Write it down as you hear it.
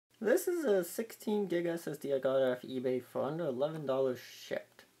This is a 16 gig SSD I got off eBay for under $11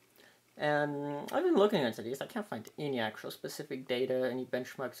 shipped. And I've been looking into these. I can't find any actual specific data, any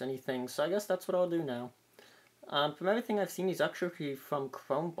benchmarks, anything, so I guess that's what I'll do now. From everything I've seen, these actually from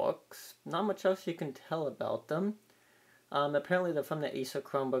Chromebooks. Not much else you can tell about them. Apparently they're from the Acer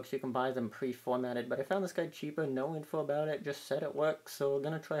Chromebooks. You can buy them pre-formatted, but I found this guy cheaper. No info about it, just said it works, so we're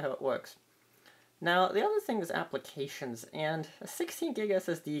gonna try how it works. Now, the other thing is applications, and a 16 gig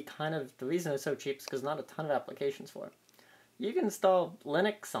SSD the reason it's so cheap is because not a ton of applications for it. You can install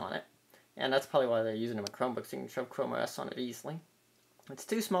Linux on it, and that's probably why they're using them in Chromebooks, so you can shove Chrome OS on it easily. It's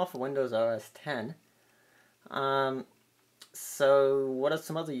too small for Windows OS 10. So what are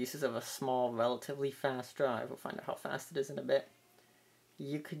some other uses of a small, relatively fast drive? We'll find out how fast it is in a bit.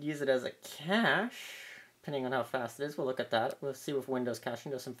 You could use it as a cache, depending on how fast it is. We'll look at that. We'll see with Windows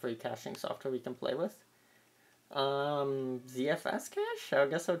caching. There's some free caching software we can play with. ZFS cache? I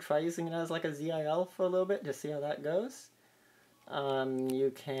guess I'll try using it as like a ZIL for a little bit, just see how that goes.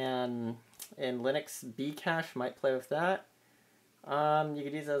 You can, in Linux, Bcache, might play with that. You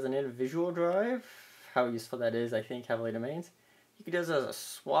could use it as an individual drive. How useful that is, I think, heavily domains. You could use it as a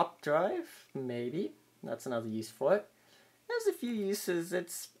swap drive, maybe. That's another use for it. There's a few uses.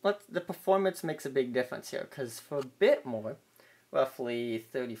 The performance makes a big difference here, because for a bit more, roughly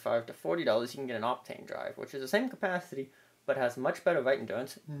 $35 to $40, you can get an Optane drive, which is the same capacity, but has much better write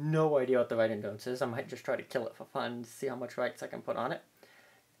endurance. No idea what the write endurance is. I might just try to kill it for fun to see how much writes I can put on it.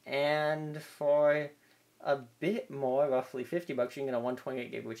 And for a bit more, roughly $50, you can get a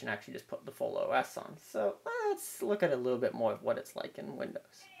 128 gig, which can actually just put the full OS on. So let's look at a little bit more of what it's like in Windows.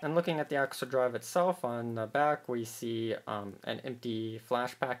 And looking at the actual drive itself, on the back we see an empty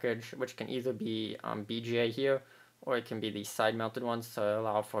flash package, which can either be BGA here, or it can be the side-mounted ones to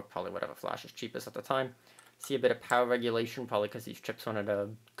allow for probably whatever flash is cheapest at the time. See a bit of power regulation, probably because these chips run at a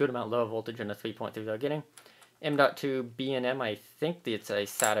good amount lower voltage than the 3.3 they're getting. M.2 B&M, I think it's a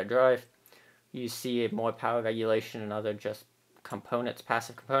SATA drive. You see more power regulation and other just components,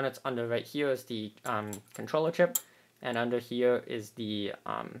 passive components. Under right here is the controller chip, and under here is the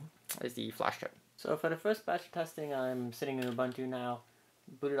flash chip. So for the first batch of testing, I'm sitting in Ubuntu now,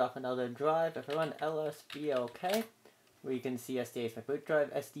 booted off another drive. If I run lsblk, we can see SDA is my boot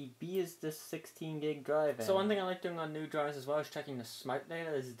drive. SDB is this 16 gig drive. So one thing I like doing on new drives as well is checking the smart data.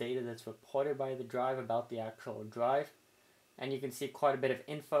 This is data that's reported by the drive about the actual drive. And you can see quite a bit of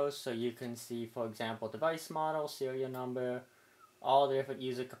info, so you can see, for example, device model, serial number, all the different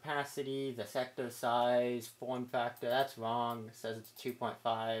user capacity, the sector size, form factor. That's wrong. It says it's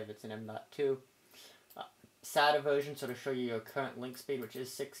 2.5, it's an M.2. SATA version, so to show you your current link speed, which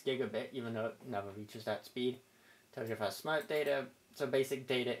is 6 gigabit, even though it never reaches that speed. Tells you if it has smart data, so basic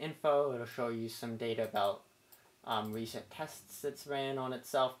data info. It'll show you some data about recent tests it's ran on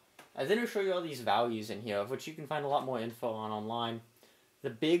itself. And then it'll show you all these values in here, of which you can find a lot more info on online. The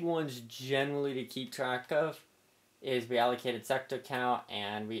big ones generally to keep track of is reallocated sector count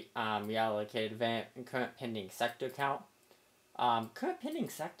and reallocated event and current pending sector count. Current pending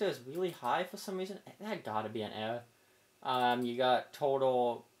sector is really high for some reason. That gotta be an error. You got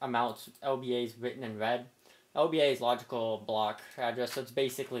total amounts, LBAs written in red. LBA is logical block address, so it's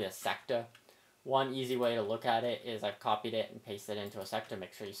basically a sector. One easy way to look at it is I've copied it and pasted it into a sector.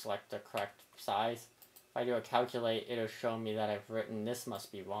 Make sure you select the correct size. If I do a calculate, it'll show me that I've written, this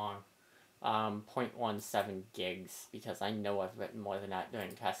must be wrong, 0.17 gigs, because I know I've written more than that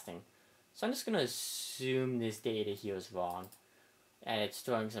during testing. So I'm just going to assume this data here is wrong. And it's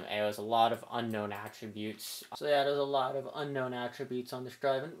throwing some errors, a lot of unknown attributes. So yeah, there's a lot of unknown attributes on this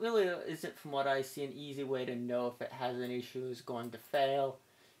drive, and really isn't, from what I see, an easy way to know if it has an issue, is going to fail.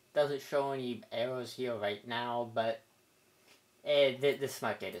 Doesn't show any errors here right now, but the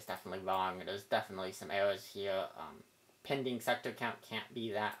smart data is definitely wrong. There's definitely some errors here. Pending sector count can't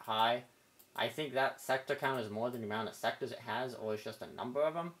be that high. I think that sector count is more than the amount of sectors it has, or it's just a number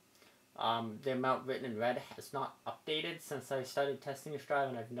of them. The amount written in red has not updated since I started testing this drive,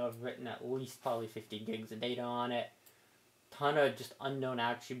 and I've written at least probably 50 gigs of data on it. Ton of just unknown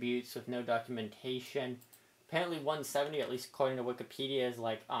attributes with no documentation. Apparently 170, at least according to Wikipedia, is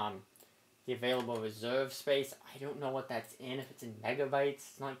like the available reserve space. I don't know what that's in, if it's in megabytes.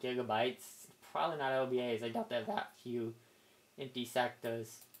 It's not gigabytes. It's probably not LBAs. I doubt they have that few empty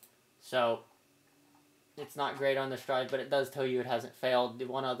sectors. So it's not great on this drive, but it does tell you it hasn't failed. The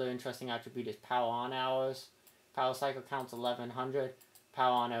one other interesting attribute is power on hours. Power cycle count's 1100.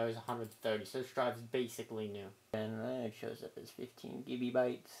 Power on hours 130. So this drive is basically new. And it shows up as 15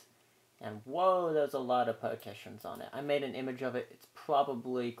 gigabytes. And whoa, there's a lot of partitions on it. I made an image of it. It's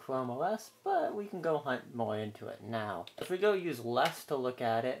probably Chrome OS, but we can go hunt more into it now. If we go use less to look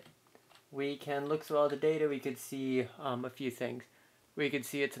at it, we can look through all the data. We could see a few things. We could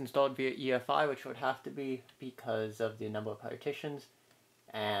see it's installed via EFI, which would have to be because of the number of partitions,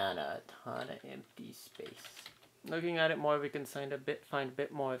 and a ton of empty space. Looking at it more, we can find a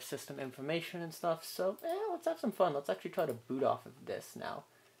bit more of system information and stuff, so let's have some fun. Let's actually try to boot off of this now,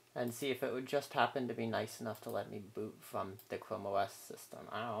 and see if it would just happen to be nice enough to let me boot from the Chrome OS system.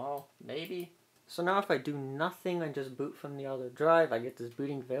 I don't know, maybe? So now if I do nothing and just boot from the other drive, I get this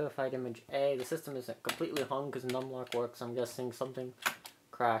booting verified image A. The system isn't completely hung because numlock works. I'm guessing something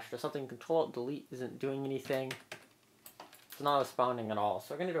crashed or something. Control-Alt-Delete isn't doing anything. It's not responding at all,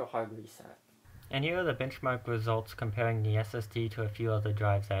 so we're going to do a hard reset. And here are the benchmark results comparing the SSD to a few other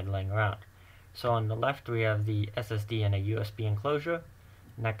drives I had laying around. So on the left we have the SSD in a USB enclosure.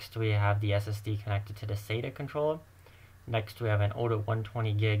 Next we have the SSD connected to the SATA controller. Next we have an older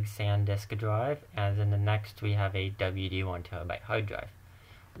 120 gig SanDisk drive, and then the next we have a WD 1TB hard drive.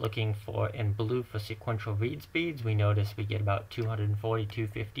 Looking for in blue for sequential read speeds, we notice we get about 240,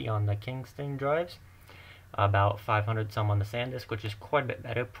 250 on the Kingston drives, about 500 some on the SanDisk, which is quite a bit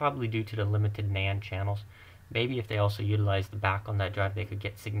better, probably due to the limited NAND channels. Maybe if they also utilize the back on that drive, they could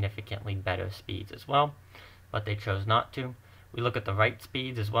get significantly better speeds as well, but they chose not to. We look at the write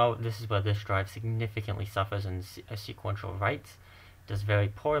speeds as well. This is where this drive significantly suffers in sequential writes. It does very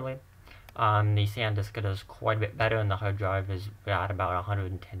poorly. The SanDisk does quite a bit better, and the hard drive is at about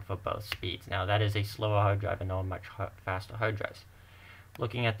 110 for both speeds. Now that is a slower hard drive and no much faster hard drives.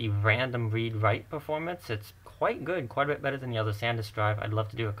 Looking at the random read-write performance, it's quite good, quite a bit better than the other SanDisk drive. I'd love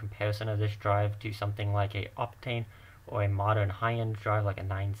to do a comparison of this drive to something like a Optane or a modern high-end drive like a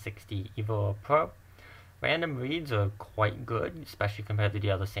 960 EVO or Pro. Random reads are quite good, especially compared to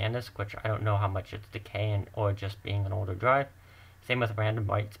the other SanDisk, which I don't know how much it's decaying or just being an older drive. Same with random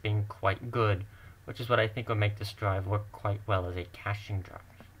writes being quite good, which is what I think will make this drive work quite well as a caching drive.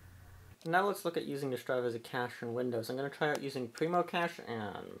 Now let's look at using this drive as a cache in Windows. I'm going to try out using Primo Cache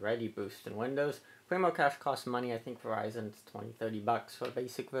and ReadyBoost in Windows. Primo Cache costs money. I think Verizon it's $20-30 for a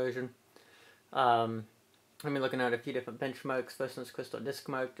basic version. I'm looking at a few different benchmarks. First one's Crystal Disk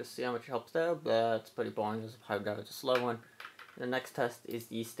Mark, just see how much it helps there, but it's pretty boring. This hard drive is a slow one. The next test is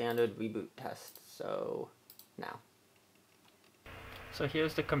the standard reboot test. So now. So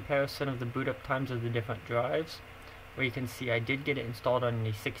here's the comparison of the boot up times of the different drives, where you can see I did get it installed on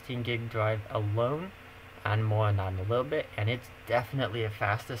the 16 gig drive alone, and more on that in a little bit, and it's definitely the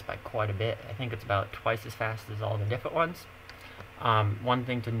fastest by quite a bit. I think it's about twice as fast as all the different ones. One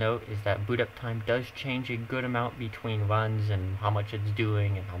thing to note is that boot up time does change a good amount between runs and how much it's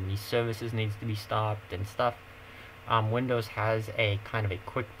doing and how many services needs to be stopped and stuff. Windows has a kind of a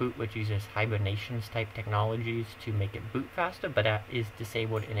quick boot which uses hibernations type technologies to make it boot faster, but that is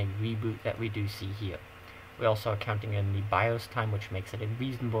disabled in a reboot that we do see here. We also are counting in the BIOS time, which makes it a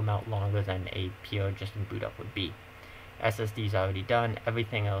reasonable amount longer than a pure just in boot up would be. SSD is already done,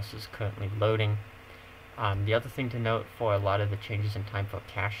 everything else is currently loading. The other thing to note for a lot of the changes in time for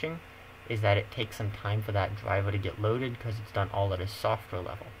caching is that it takes some time for that driver to get loaded because it's done all at a software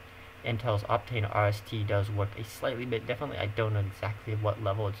level. Intel's Optane RST does work a slightly bit differently. I don't know exactly what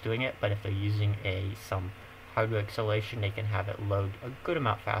level it's doing it, but if they're using some hardware acceleration, they can have it load a good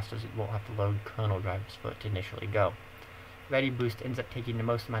amount faster, so it won't have to load kernel drivers for it to initially go. ReadyBoost ends up taking the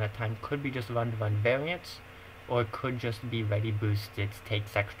most amount of time. Could be just run-to-run variants, or it could just be ReadyBoost. It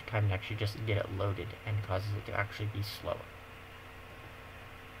takes extra time to actually just get it loaded and causes it to actually be slower.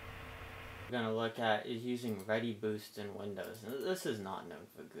 We're going to look at is using ReadyBoost in Windows. Now, this is not known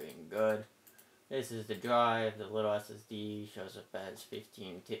for being good. This is the drive, the little SSD shows up as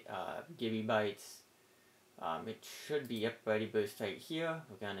 15 gigabytes. It should be ReadyBoost right here.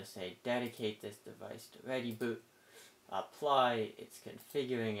 We're going to say dedicate this device to ReadyBoot. Apply, it's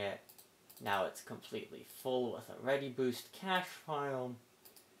configuring it. Now it's completely full with a ReadyBoost cache file.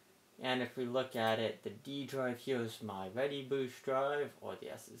 And if we look at it, the D drive here is my ReadyBoost drive, or the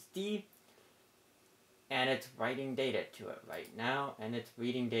SSD. And it's writing data to it right now, and it's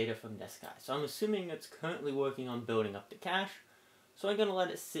reading data from this guy. So I'm assuming it's currently working on building up the cache. So I'm going to let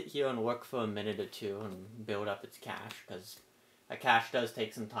it sit here and work for a minute or two and build up its cache, because a cache does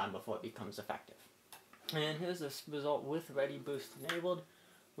take some time before it becomes effective. And here's the result with ReadyBoost enabled.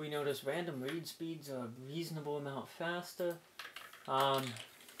 We notice random read speeds are a reasonable amount faster.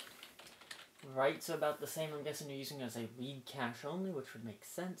 Writes are about the same. I'm guessing you're using it as a read cache only, which would make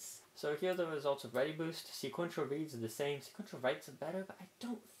sense. So here are the results of ReadyBoost. Sequential reads are the same. Sequential writes are better, but I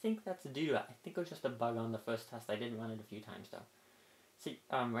don't think that's due to it. I think it was just a bug on the first test. I didn't run it a few times though. See,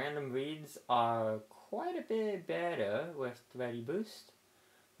 random reads are quite a bit better with Ready Boost.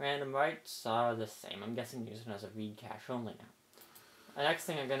 Random writes are the same. I'm guessing using it as a read cache only now. The next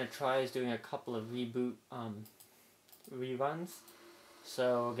thing I'm going to try is doing a couple of reboot reruns.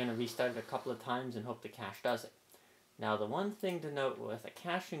 So we're going to restart it a couple of times and hope the cache does it. Now the one thing to note with a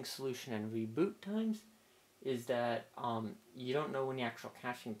caching solution and reboot times is that you don't know when the actual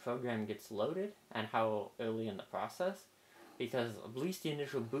caching program gets loaded and how early in the process, because at least the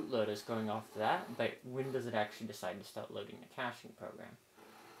initial bootloader is going off that, but when does it actually decide to start loading the caching program?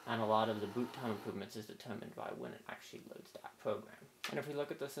 And a lot of the boot time improvements is determined by when it actually loads that program. And if we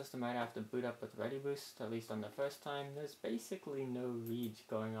look at the system right after boot up with ReadyBoost, at least on the first time, there's basically no reads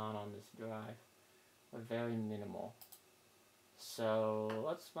going on this drive. Or very minimal. So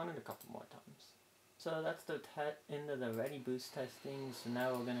let's run it a couple more times. So that's the end of the ReadyBoost testing. So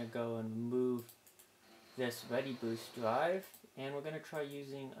now we're going to go and remove this ReadyBoost drive, and we're going to try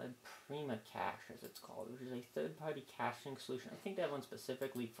using a Prima cache, as it's called, which is a third-party caching solution. I think they have one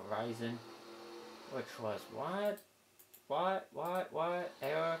specifically for Ryzen, which was what?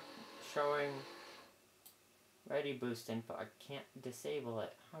 Error showing ReadyBoost info. I can't disable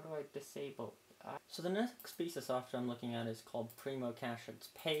it. How do I disable it? So the next piece of software I'm looking at is called Primo Cache. It's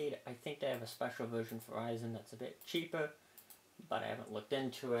paid. I think they have a special version for Ryzen that's a bit cheaper, but I haven't looked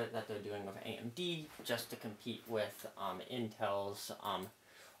into it, that they're doing with AMD just to compete with Intel's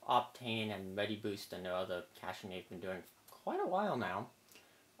Optane and ReadyBoost and their other caching they've been doing for quite a while now.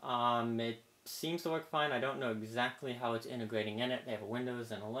 It seems to work fine. I don't know exactly how it's integrating in it. They have a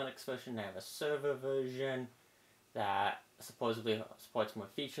Windows and a Linux version. They have a server version that supposedly supports more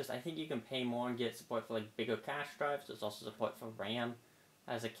features. I think you can pay more and get support for like bigger cache drives. There's also support for RAM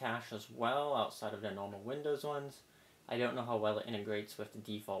as a cache as well, outside of the normal Windows ones. I don't know how well it integrates with the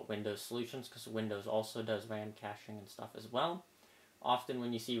default Windows solutions, because Windows also does RAM caching and stuff as well. Often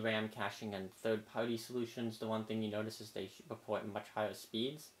when you see RAM caching and third-party solutions, the one thing you notice is they report much higher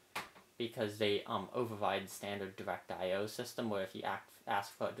speeds, because they override the standard direct I/O system, where if you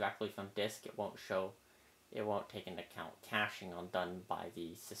ask for it directly from disk, it won't take into account caching done by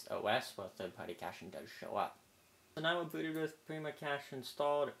the SysOS, where third-party caching does show up. So now we're booted with Prima Cache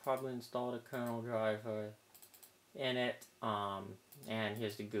installed. It probably installed a kernel driver in it, and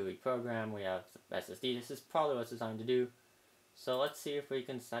here's the GUI program. We have the SSD. This is probably what it's designed to do. So let's see if we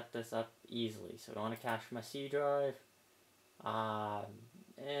can set this up easily. So I want to cache my C drive.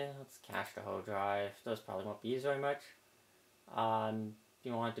 Let's cache the whole drive. Those probably won't be used very much.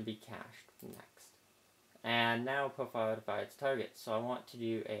 You want it to be cached next. And now profile divides target. So I want to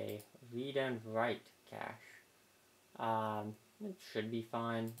do a read and write cache. It should be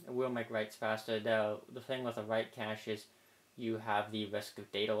fine. It will make writes faster, though the thing with a write cache is you have the risk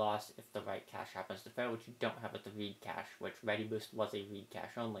of data loss if the write cache happens to fail, which you don't have with the read cache, which ReadyBoost was a read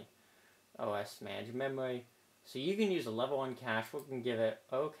cache only. OS manage memory. So you can use a level 1 cache. We can give it,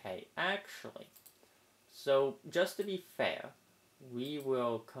 okay, actually. So just to be fair, we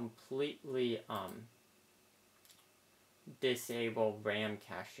will completely disable RAM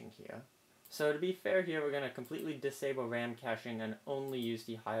caching here. So to be fair here, we're going to completely disable RAM caching and only use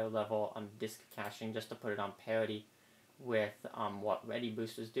the higher level disk caching just to put it on parity with what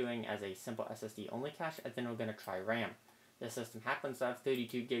ReadyBoost was doing as a simple SSD only cache, and then we're going to try RAM. This system happens to have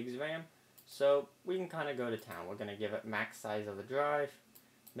 32 gigs RAM, so we can kind of go to town. We're going to give it max size of the drive.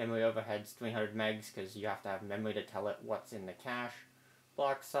 Memory overhead's 300 megs because you have to have memory to tell it what's in the cache.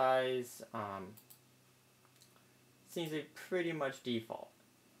 Block size seems to be pretty much default.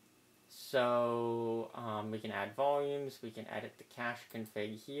 So we can add volumes, we can edit the cache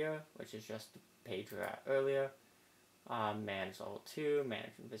config here, which is just the page we were at earlier. Manage level 2,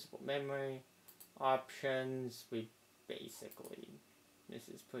 manage invisible memory. Options, this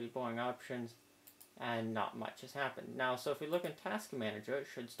is pretty boring options, and not much has happened. Now, so if we look in Task Manager, it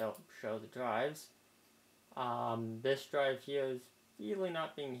should still show the drives. This drive here is really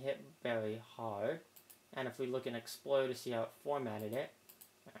not being hit very hard. And if we look in Explorer to see how it formatted it,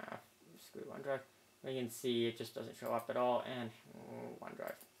 screw OneDrive, we can see it just doesn't show up at all, and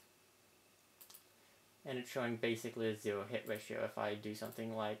OneDrive. And it's showing basically a 0 hit ratio if I do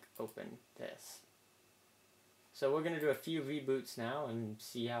something like open this. So we're going to do a few reboots now and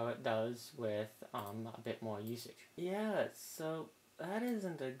see how it does with a bit more usage. Yeah, so that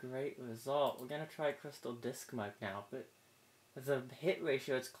isn't a great result. We're going to try Crystal Disk Mike now, but the hit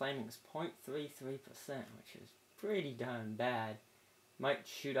ratio it's claiming is 0.33%, which is pretty darn bad. Might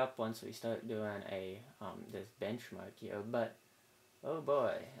shoot up once we start doing this benchmark here, but oh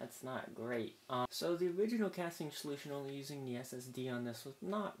boy, that's not great. So the original casting solution only using the SSD on this was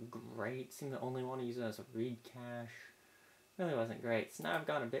not great. Seemed to only want to use it as a read cache. Really wasn't great. So now I've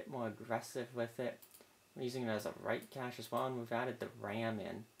gone a bit more aggressive with it. I'm using it as a write cache as well, and we've added the RAM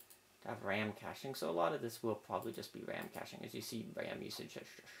in to have RAM caching. So a lot of this will probably just be RAM caching. As you see, RAM usage has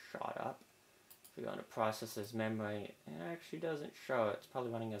just shot up. If we go into processes memory, it actually doesn't show it. It's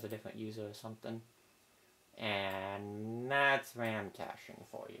probably running as a different user or something. And that's RAM caching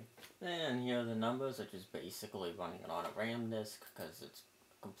for you. And here are the numbers, which is basically running it on a RAM disk because it's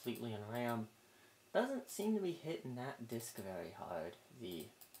completely in RAM. Doesn't seem to be hitting that disk very hard. The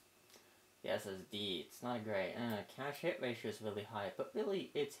SSD, it's not great. Cache hit ratio is really high, but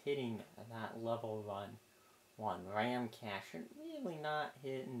really it's hitting that level run 1 RAM cache and really not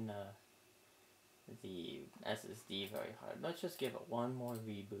hitting the SSD very hard. Let's just give it one more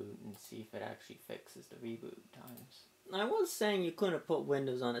reboot and see if it actually fixes the reboot times. I was saying you couldn't put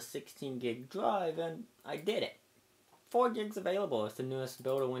Windows on a 16 gig drive, and I did it. 4 gigs available with the newest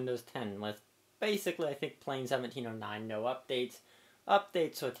build of Windows 10 with basically I think plain 1709, no updates.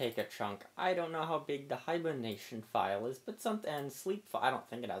 Updates will take a chunk. I don't know how big the hibernation file is, but and sleep file, I don't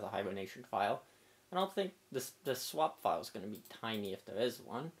think it has a hibernation file. I don't think the swap file is going to be tiny if there is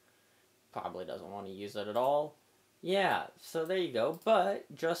one. Probably doesn't want to use it at all. Yeah, so there you go.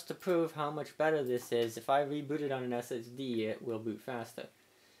 But just to prove how much better this is, if I reboot it on an SSD, it will boot faster.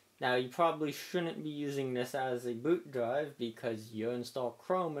 Now, you probably shouldn't be using this as a boot drive because you install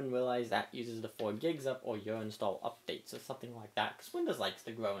Chrome and realize that uses the 4 gigs up, or you install updates or something like that, because Windows likes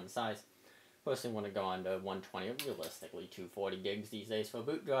to grow in size. Personally want to go on to 120, realistically 240 gigs these days for a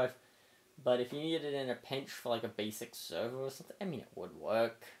boot drive. But if you needed it in a pinch for like a basic server or something, I mean, it would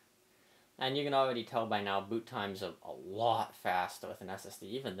work. And you can already tell by now boot times are a lot faster with an SSD.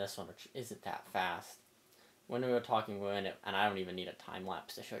 Even this one, which isn't that fast. When we were talking, we're in it, and I don't even need a time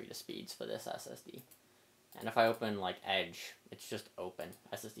lapse to show you the speeds for this SSD. And if I open like Edge, it's just open.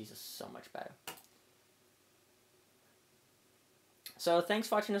 SSDs are so much better. So thanks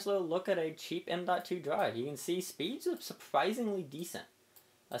for watching this little look at a cheap M.2 drive. You can see speeds are surprisingly decent,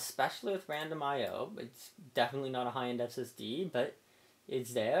 especially with random I/O. It's definitely not a high-end SSD, but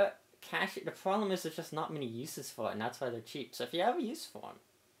it's there. Cache. The problem is there's just not many uses for it, and that's why they're cheap. So if you have a use for them,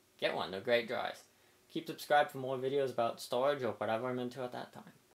 get one. They're great drives. Keep subscribed for more videos about storage or whatever I'm into at that time.